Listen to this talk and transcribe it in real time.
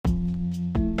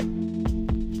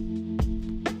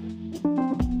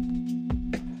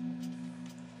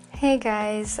Hey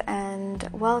guys, and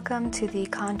welcome to the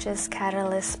Conscious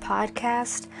Catalyst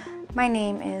podcast. My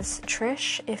name is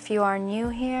Trish. If you are new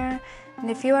here, and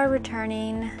if you are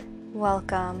returning,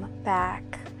 welcome back.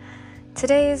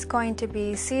 Today is going to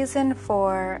be season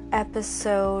 4,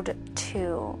 episode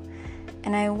 2,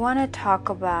 and I want to talk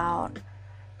about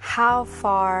how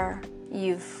far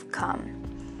you've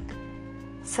come.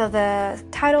 So the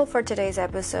title for today's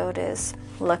episode is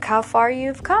Look How Far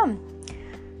You've Come.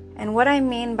 And what I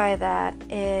mean by that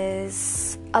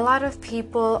is a lot of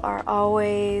people are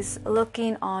always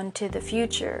looking on to the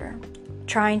future,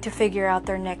 trying to figure out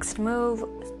their next move,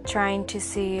 trying to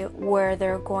see where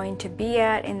they're going to be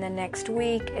at in the next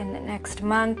week, in the next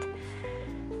month.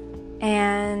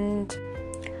 And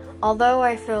although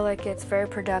I feel like it's very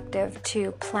productive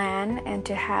to plan and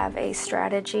to have a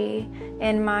strategy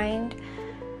in mind,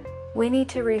 we need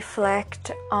to reflect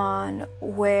on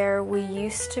where we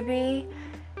used to be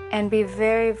and be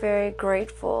very, very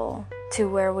grateful to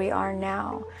where we are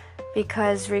now.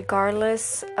 Because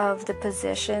regardless of the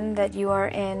position that you are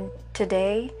in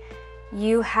today,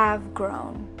 you have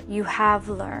grown, you have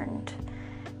learned.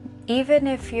 Even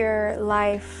if your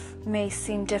life may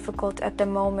seem difficult at the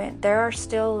moment, there are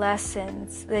still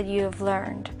lessons that you have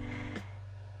learned.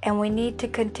 And we need to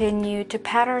continue to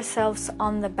pat ourselves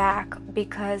on the back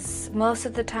because most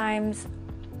of the times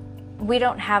we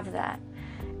don't have that.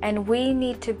 And we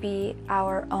need to be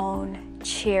our own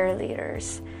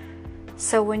cheerleaders.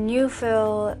 So when you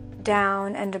feel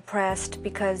down and depressed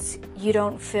because you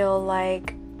don't feel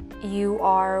like you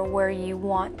are where you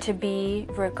want to be,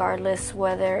 regardless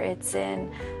whether it's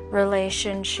in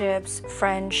relationships,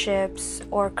 friendships,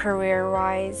 or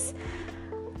career-wise,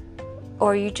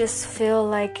 or you just feel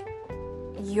like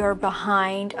you're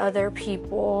behind other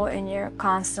people and you're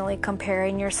constantly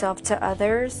comparing yourself to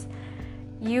others,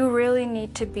 you really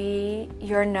need to be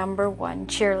your number one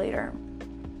cheerleader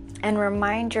and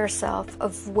remind yourself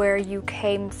of where you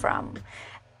came from.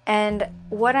 And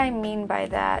what I mean by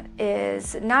that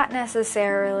is not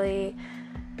necessarily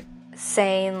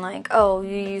saying like, oh,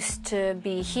 you used to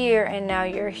be here and now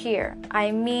you're here.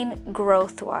 I mean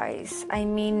growth-wise. I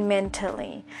mean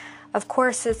mentally. Of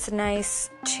course, it's nice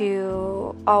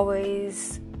to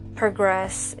always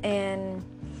progress in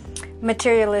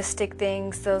materialistic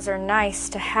things. Those are nice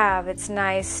to have. It's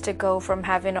nice to go from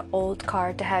having an old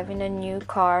car to having a new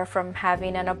car, from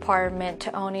having an apartment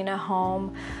to owning a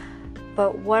home.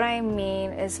 But what I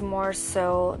mean is more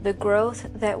so the growth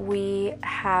that we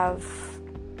have,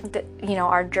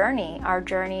 our journey. Our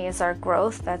journey is our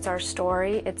growth. That's our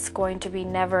story. It's going to be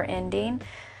never ending.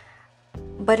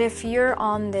 But if you're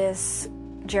on this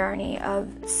journey of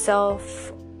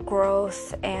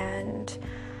self-growth and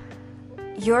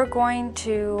you're going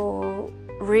to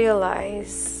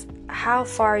realize how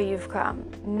far you've come.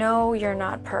 No, you're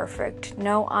not perfect.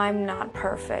 No, I'm not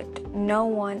perfect. No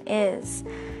one is.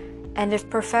 And if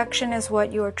perfection is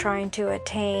what you are trying to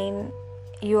attain,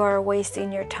 you are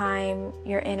wasting your time,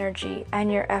 your energy,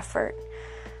 and your effort.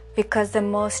 Because the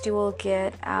most you will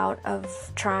get out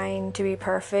of trying to be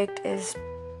perfect is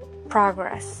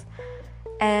progress.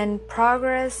 And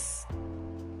progress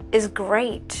is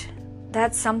great.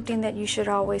 That's something that you should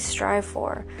always strive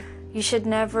for. You should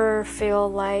never feel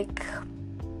like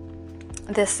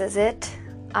this is it.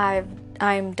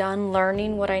 I'm done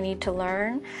learning what I need to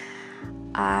learn.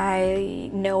 I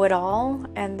know it all,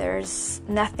 and there's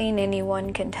nothing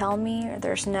anyone can tell me, or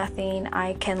there's nothing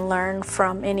I can learn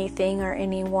from anything or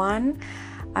anyone.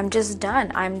 I'm just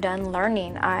done. I'm done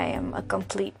learning. I am a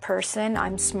complete person.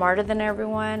 I'm smarter than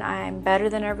everyone. I'm better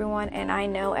than everyone, and I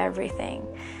know everything.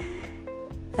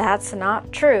 That's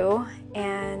not true,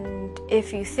 and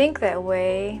if you think that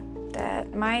way,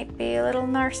 that might be a little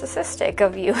narcissistic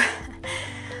of you.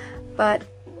 But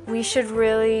we should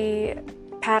really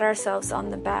pat ourselves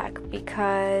on the back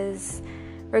because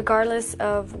regardless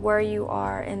of where you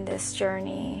are in this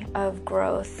journey of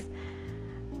growth,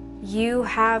 you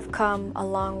have come a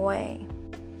long way.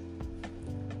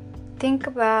 Think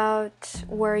about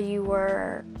where you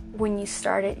were when you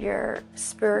started your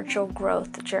spiritual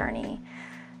growth journey.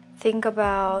 Think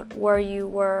about where you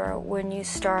were when you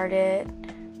started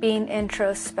being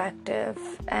introspective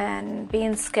and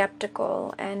being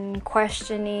skeptical and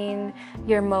questioning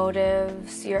your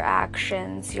motives, your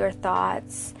actions, your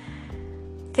thoughts.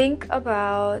 Think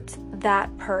about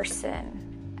that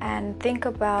person and think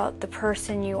about the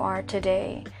person you are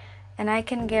today. And I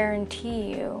can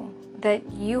guarantee you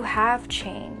that you have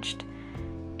changed.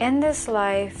 In this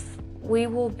life, we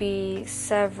will be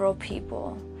several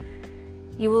people.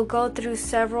 You will go through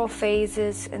several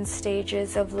phases and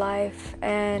stages of life,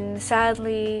 and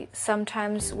sadly,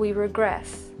 sometimes we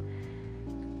regress.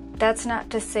 that's not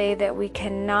to say that we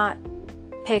cannot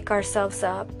pick ourselves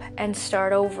up and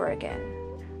start over again.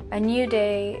 A new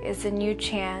day is a new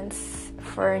chance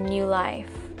for a new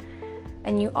life.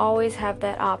 And you always have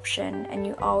that option, and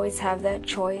you always have that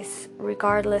choice,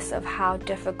 regardless of how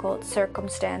difficult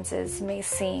circumstances may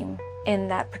seem in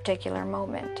that particular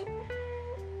moment.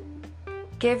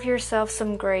 Give yourself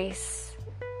some grace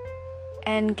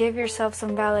and give yourself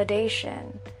some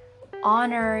validation.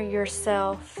 Honor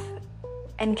yourself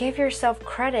and give yourself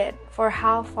credit for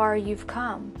how far you've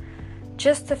come.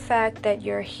 Just the fact that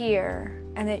you're here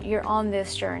and that you're on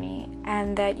this journey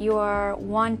and that you are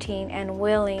wanting and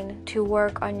willing to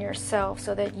work on yourself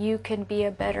so that you can be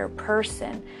a better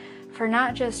person for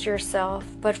not just yourself,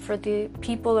 but for the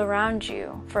people around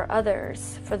you, for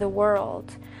others, for the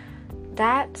world.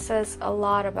 That says a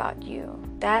lot about you.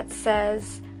 That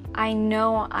says, I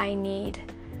know I need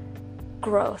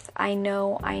growth. I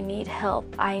know I need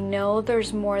help. I know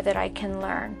there's more that I can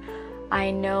learn.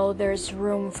 I know there's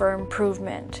room for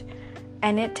improvement.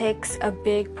 And it takes a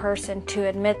big person to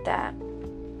admit that.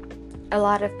 A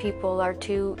lot of people are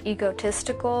too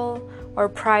egotistical or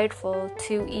prideful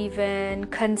to even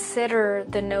consider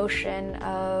the notion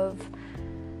of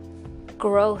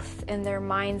growth in their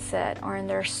mindset or in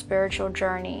their spiritual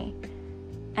journey.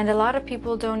 And a lot of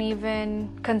people don't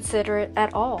even consider it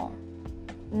at all.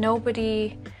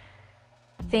 Nobody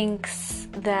thinks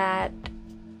that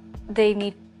they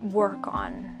need work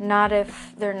on, not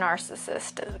if they're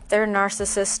narcissistic. If they're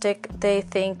narcissistic, they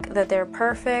think that they're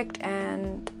perfect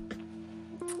and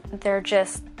they're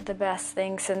just the best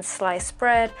thing since sliced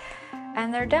bread,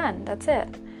 and they're done. That's it.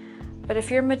 But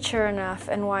if you're mature enough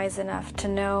and wise enough to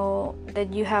know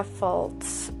that you have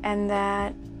faults and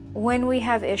that when we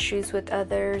have issues with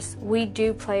others, we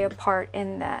do play a part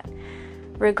in that.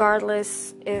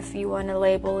 Regardless if you want to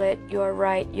label it, you're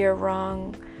right, you're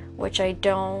wrong, which I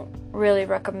don't really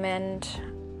recommend.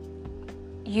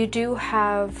 You do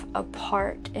have a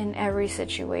part in every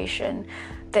situation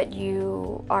that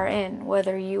you are in,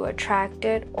 whether you attract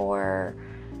it or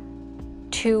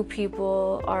two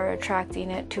people are attracting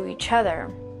it to each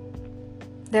other.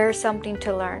 There's something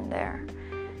to learn there.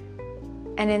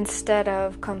 And instead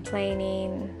of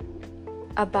complaining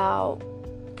about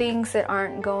things that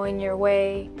aren't going your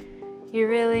way, you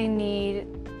really need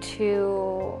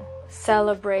to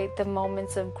celebrate the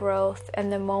moments of growth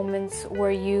and the moments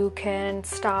where you can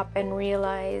stop and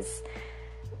realize,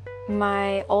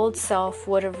 my old self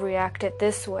would have reacted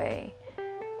this way.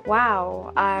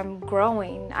 Wow, I'm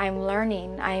growing, I'm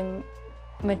learning, I'm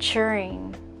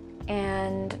maturing,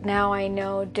 and now I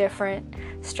know different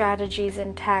strategies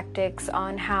and tactics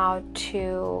on how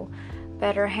to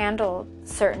better handle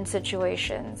certain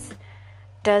situations.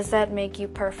 Does that make you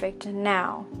perfect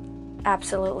now?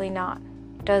 Absolutely not.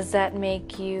 Does that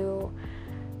make you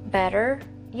better?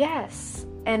 Yes.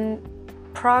 And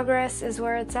progress is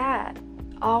where it's at.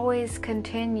 Always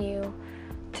continue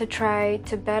to try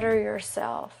to better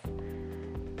yourself.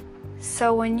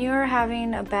 So when you're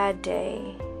having a bad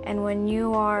day, and when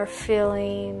you are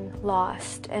feeling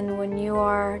lost, and when you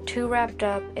are too wrapped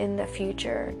up in the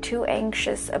future, too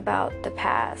anxious about the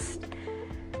past,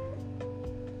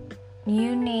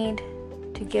 you need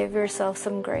to give yourself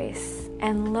some grace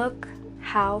and look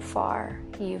how far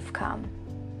you've come.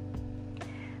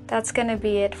 That's going to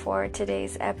be it for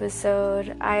today's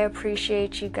episode. I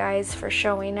appreciate you guys for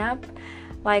showing up.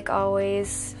 Like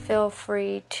always, feel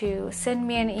free to send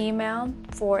me an email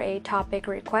for a topic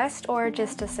request or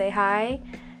just to say hi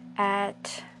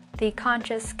at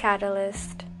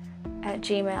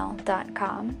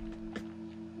theconsciouscatalyst@gmail.com.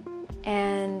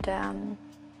 And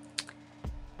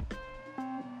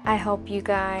I hope you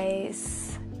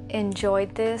guys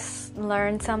enjoyed this,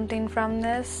 learned something from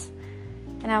this,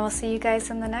 and I will see you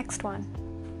guys in the next one.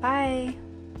 Bye!